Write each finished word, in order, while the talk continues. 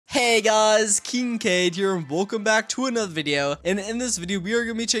Hey guys, Kingkade here and welcome back to another video. And in this video, we are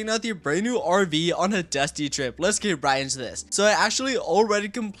going to be checking out the brand new RV on a dusty trip. Let's get right into this. So I actually already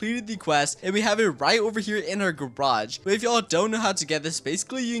completed the quest and we have it right over here in our garage. But if y'all don't know how to get this,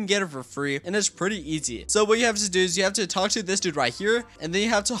 basically you can get it for free and it's pretty easy. So what you have to do is you have to talk to this dude right here and then you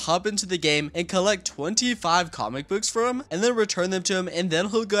have to hop into the game and collect 25 comic books from him and then return them to him, and then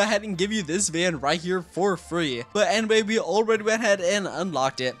he'll go ahead and give you this van right here for free. But anyway, we already went ahead and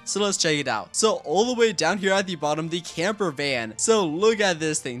unlocked it. So let's check it out. So all the way down here at the bottom, the camper van. So look at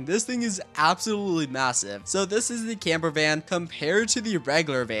this thing. This thing is absolutely massive. So this is the camper van compared to the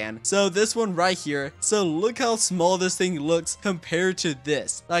regular van. So this one right here. So look how small this thing looks compared to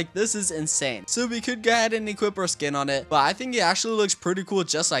this. Like, this is insane. So we could go ahead and equip our skin on it, but I think it actually looks pretty cool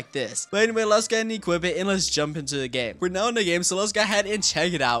just like this. But anyway, let's go ahead and equip it and let's jump into the game. We're now in the game, so let's go ahead and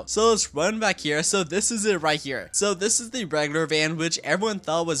check it out. So let's run back here. So this is it right here. So this is the regular van, which everyone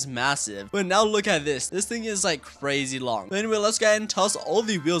thought was massive, but now look at this. This thing is like crazy long. But anyway, let's go ahead and toss all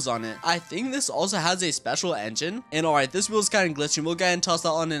the wheels on it. I think this also has a special engine, and alright, this wheel's kind of glitching. We'll go ahead and toss that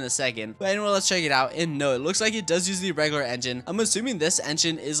on in a second. But anyway, let's check it out. And no, it looks like it does use the regular engine. I'm assuming this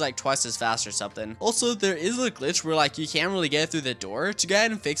engine is like twice as fast or something. Also, there is a glitch where like you can't really get through the door. To go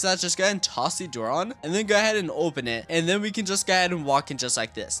ahead and fix that, just go ahead and toss the door on and then go ahead and open it, and then we can just go ahead and walk in just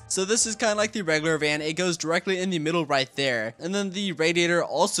like this. So this is kind of like the regular van. It goes directly in the middle right there, and then the radiator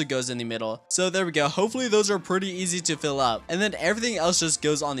also goes in the middle. So there we go. Hopefully those are pretty easy to fill up, and then everything else just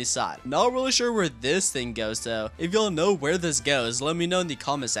goes on the side. Not really sure where this thing goes though. If y'all know where this goes, let me know in the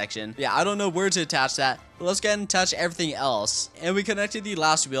comment section. Yeah, I don't know where to attach that. Let's go ahead and attach everything else. And we connected the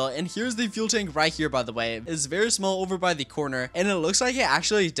last wheel, and here's the fuel tank right here, by the way. It's very small over by the corner, and it looks like it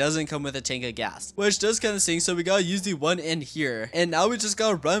actually doesn't come with a tank of gas, which does kind of stink. So we gotta use the one in here, and now we just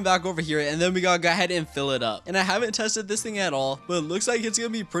gotta run back over here, and then we gotta go ahead and fill it up. And I haven't tested this thing at all, but it looks like it's gonna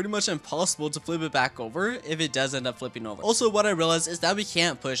be pretty much impossible to flip it back over if it does end up flipping over. Also, what I realized is that we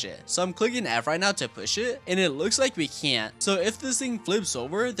can't push it. So I'm clicking F right now to push it, and it looks like we can't. So if this thing flips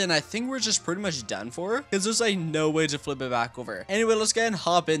over, then I think we're just pretty much done for, because there's like no way to flip it back over. Anyway, let's go ahead and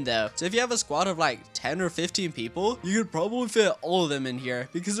hop in though. So if you have a squad of like 10 or 15 people, you could probably fit all of them in here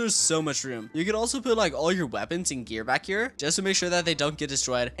because there's so much room. You could also put like all your weapons and gear back here just to make sure that they don't get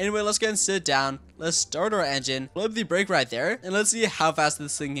destroyed. Anyway, let's go ahead and sit down. Let's start our engine, flip the brake right there, and let's see how fast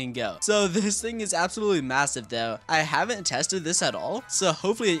this thing can go. So this thing is absolutely massive though. I haven't tested this at all, so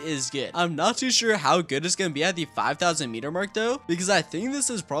hopefully it is good. I'm not too sure how good it's gonna be at the 5,000 meter mark though, because I think this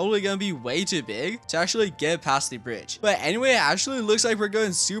is probably gonna be way too big to actually get past the bridge. But anyway, it actually looks like we're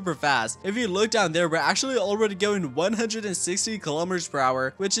going super fast. If you look down there, we're actually already going 160 kilometers per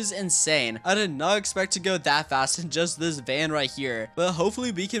hour, which is insane. I did not expect to go that fast in just this van right here, but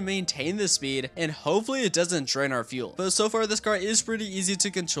hopefully we can maintain this speed and hopefully it doesn't drain our fuel. But so far this car is pretty easy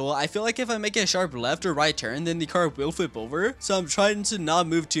to control. I feel like if I make a sharp left or right turn, then the car will flip over. So I'm trying to not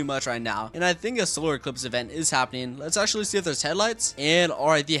move too much right now. And I think a solar eclipse event is happening. Let's actually see if there's headlights. And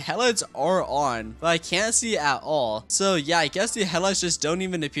alright, the headlights are on, but I can't see at all. So yeah, I guess the headlights just don't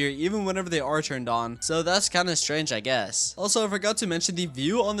even appear even whenever they are turned on. So that's kind of strange, I guess. Also, I forgot to mention the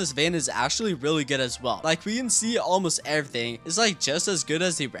view on this van is actually really good as well. Like, we can see almost everything. It's like just as good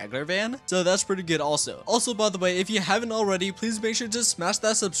as the regular van. So that's pretty good also. Also, by the way, if you haven't already, please make sure to smash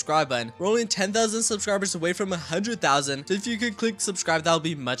that subscribe button. We're only 10,000 subscribers away from 100,000. So if you could click subscribe, that would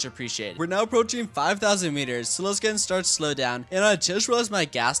be much appreciated. We're now approaching 5,000 meters. So let's go and start slow down. And I just realized my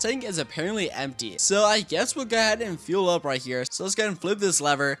gas tank is apparently empty. So I guess we'll go ahead and fuel up right here. So let's go ahead and flip this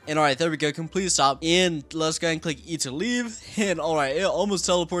lever. And alright, there we go. Complete stop. And let's go ahead and click E to leave. And alright, it almost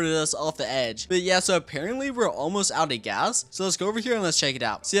teleported us off the edge. But yeah, so apparently we're almost out of gas. So let's go over here and let's check it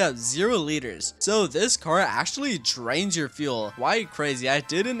out. So yeah, 0 liters. So this car actually drains your fuel. Quite crazy. I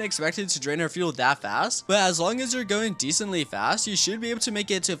didn't expect it to drain our fuel that fast. But as long as you're going decently fast, you should be able to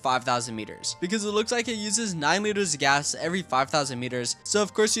make it to 5,000 meters. Because it looks like it uses 9 liters of gas every 5,000 meters. So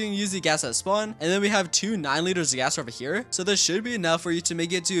of course you can use the gas at spawn. And then we have 2 9 liters of gas over here. So there should be enough for you to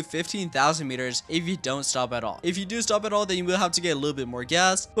make it to 15,000 meters if you don't stop at all. If you do stop at all, then you will have to get a little bit more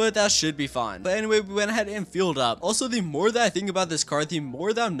gas, but that should be fine. But anyway, we went ahead and fueled up. Also, the more that I think about this car, the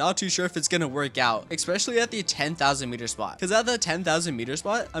more that I'm not too sure if it's gonna work out, especially at the 10,000 meter spot. Because at the 10,000 meter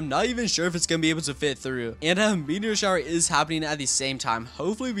spot, I'm not even sure if it's gonna be able to fit through. And a meteor shower is happening at the same time.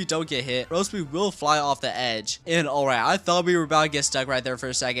 Hopefully we don't get hit, or else we will fly off the edge. And alright, I thought we were about to get stuck right there for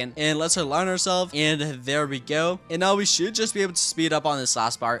a second. And let's align ourselves, and there we go. And now we should just be able to speed up on this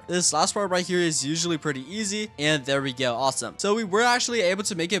last part. This last part right here is usually pretty easy, and there we go. Awesome. So we were actually able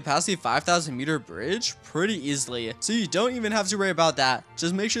to make it past the 5,000 meter bridge pretty easily, so you don't even have to worry about that.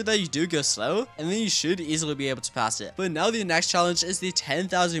 Just make sure that you do go slow, and then you should easily be able to pass it. But now the next challenge is the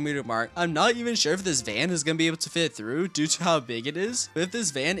 10,000 meter mark. I'm not even sure if this van is gonna be able to fit through due to how big it is, but if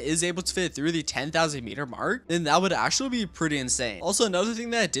this van is able to fit through the 10,000 meter mark, then that would actually be pretty insane. Also, another thing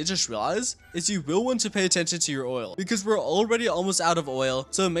that I did just realize is you will want to pay attention to your oil because we're already almost out of oil,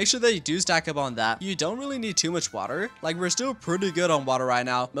 so make sure that you do stack up on that. You don't really need too much water, like we're still pretty good on water right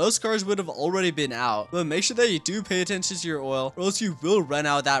now. Most cars would have already been out, but make sure that you do pay attention to your oil or else you will run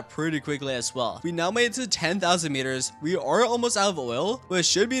out of that pretty quickly as well. We now made it to 10,000 meters. We are almost out of oil, but it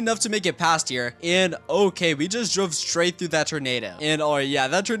should be enough to make it past here. And okay, we just drove straight through that tornado. And oh yeah,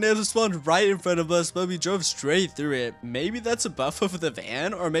 that tornado spawned right in front of us, but we drove straight through it. Maybe that's a buff of the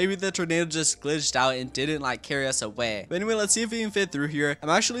van, or maybe the tornado just glitched out and didn't like carry us away. But anyway, let's see if we can fit through here. I'm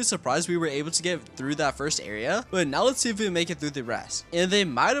actually surprised we were able to get through that first area, but now let's see if we can make it through the rest. And they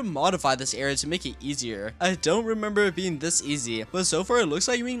might have modified this area to make it easier. I don't remember it being this easy, but so far it looks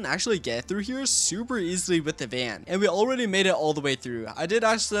like we can actually get through here super easily with the van. And we already made it all the way through. I did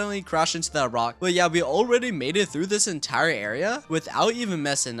accidentally crash into that rock, but yeah, we already made it through this entire area without even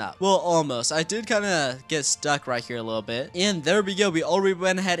messing up. Well, almost. I did kind of get stuck right here a little bit. And there we go. We already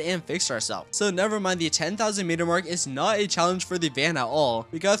went ahead and fixed ourselves. So never mind, the 10,000 meter mark is not a challenge for the van at all.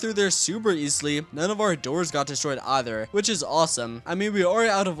 We got through there super easily. None of our doors got destroyed either, which is awesome. I mean, we are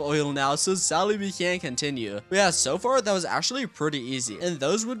out of oil now, so sadly we can't continue. But yeah, so far that was actually pretty easy. And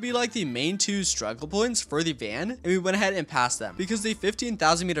those would be like the main two struggle points for the van. And we went ahead and passed them because the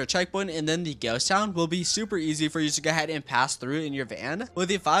 15,000 meter checkpoint and then the ghost town will be super easy for you to go ahead and pass through in your van. With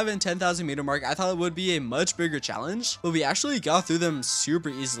the 5 and 10,000 meter mark, I thought it would be a much bigger challenge, but we actually got through them super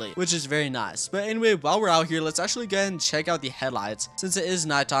easily, which is very nice. But anyway, while we're out here, let's actually go ahead and check out the headlights since it is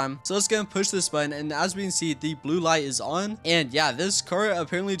nighttime. So let's go and push this button, and as we can see, the blue light is on. And yeah, this car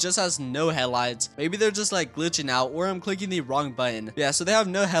apparently just has no headlights. Maybe they're just like glitching out, or I'm clicking the wrong button. Yeah, so they have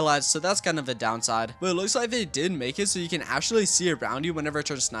no headlights, so that's kind of a downside. But it looks like they did make it so you can actually see around you whenever it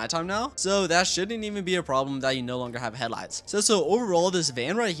turns nighttime now. So that shouldn't even be a problem that you no longer have headlights. So overall, this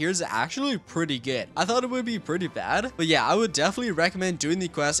van right here is actually pretty good. I thought it would be pretty bad, but yeah, I would definitely recommend doing the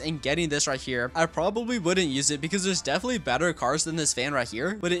quest and getting this right here. I probably wouldn't use it because there's definitely better cars than this van right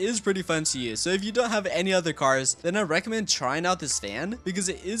here, but it is pretty fun to use. So if you don't have any other cars, then I recommend trying out this van because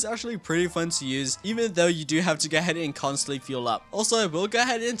it is actually pretty fun to use, even though you do have to go ahead and constantly fuel up. Also, I will go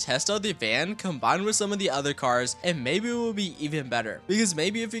ahead and test out the van combined with some of the other cars, and maybe it will be even better because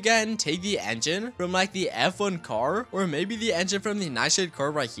maybe if you go ahead and take the engine from like the F1 car, or maybe the engine from the Nightshade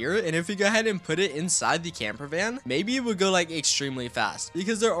car right here, and if you go ahead and put it inside the camper van, maybe it would go like extremely fast,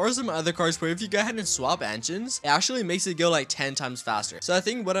 because there are some other cars where if you go ahead and swap engines, it actually makes it go like 10 times faster. So I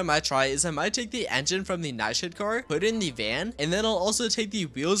think what I might try is I might take the engine from the Nightshade car, put it in the van, and then I'll also take the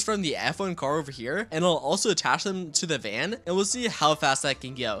wheels from the F1 car over here, and I'll also attach them to the van, and we'll see how fast that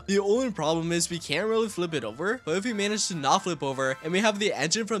can go. The only problem is we can't really flip it over, but if we manage to not flip over and we have the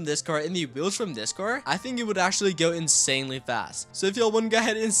engine from this car and the wheels from this car, I think it would actually go insanely fast. So if y'all want to go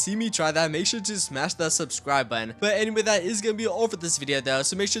ahead and see me try that, make sure to smash that subscribe button. But anyway, that is gonna be all for this video though,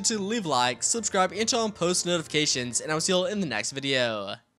 so make sure to leave a like, subscribe, and turn on post notifications, and I'll see y'all in the next video.